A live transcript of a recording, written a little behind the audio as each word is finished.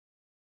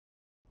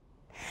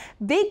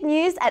Big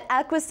news at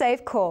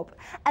AquaSafe Corp.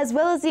 As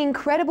well as the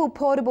incredible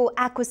portable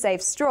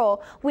AquaSafe Straw,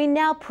 we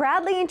now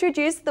proudly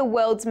introduce the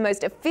world's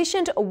most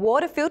efficient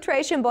water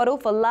filtration bottle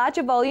for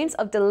larger volumes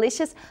of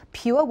delicious,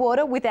 pure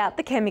water without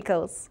the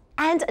chemicals.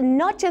 And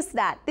not just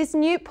that, this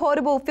new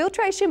portable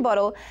filtration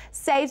bottle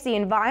saves the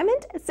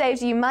environment,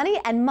 saves you money,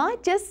 and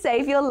might just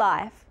save your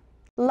life.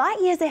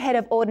 Light years ahead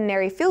of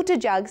ordinary filter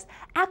jugs,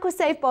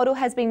 AquaSafe bottle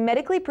has been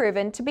medically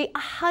proven to be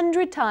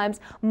 100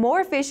 times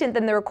more efficient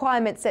than the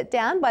requirements set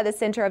down by the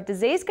Center of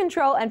Disease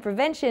Control and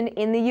Prevention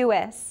in the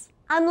US.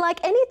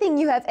 Unlike anything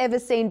you have ever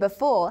seen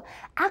before,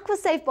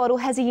 AquaSafe bottle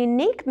has a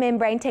unique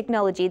membrane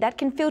technology that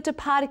can filter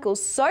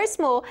particles so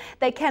small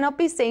they cannot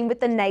be seen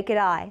with the naked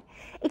eye.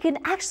 It can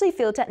actually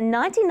filter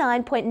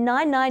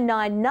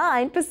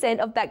 99.9999%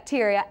 of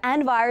bacteria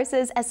and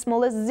viruses as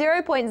small as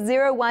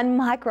 0.01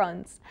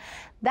 microns.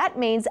 That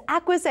means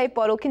AquaSafe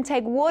bottle can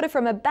take water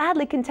from a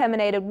badly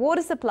contaminated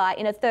water supply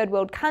in a third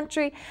world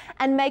country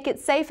and make it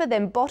safer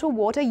than bottled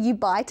water you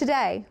buy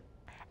today.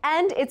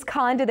 And it's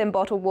kinder than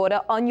bottled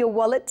water on your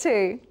wallet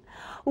too.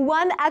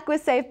 One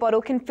AquaSafe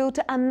bottle can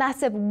filter a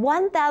massive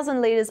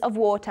 1,000 litres of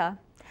water.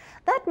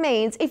 That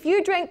means if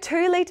you drank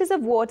 2 litres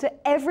of water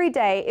every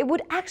day, it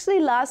would actually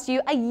last you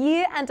a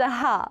year and a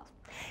half.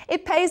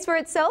 It pays for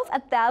itself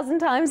 1,000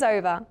 times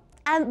over.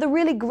 And the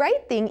really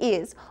great thing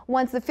is,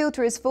 once the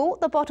filter is full,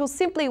 the bottle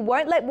simply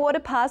won't let water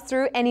pass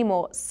through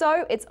anymore,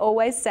 so it's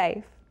always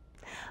safe.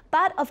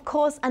 But of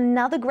course,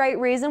 another great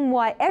reason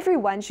why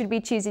everyone should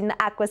be choosing the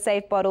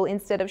AquaSafe bottle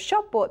instead of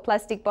shop-bought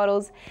plastic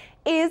bottles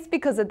is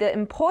because of the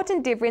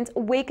important difference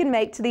we can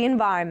make to the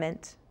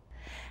environment.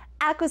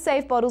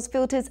 AquaSafe bottles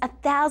filters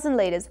 1,000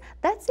 litres.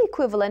 That's the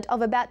equivalent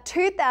of about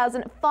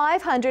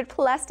 2,500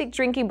 plastic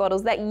drinking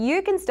bottles that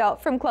you can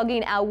stop from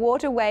clogging our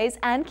waterways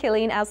and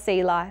killing our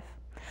sea life.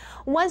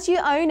 Once you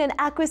own an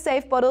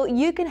AquaSafe bottle,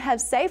 you can have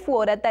safe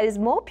water that is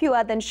more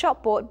pure than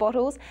shop-bought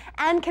bottles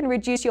and can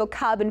reduce your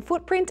carbon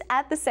footprint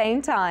at the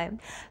same time.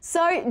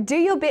 So do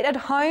your bit at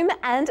home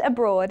and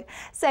abroad.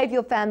 Save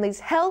your family's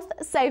health,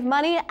 save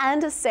money,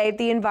 and save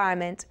the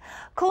environment.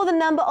 Call the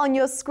number on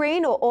your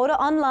screen or order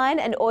online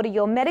and order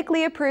your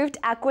medically approved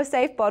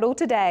AquaSafe bottle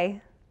today.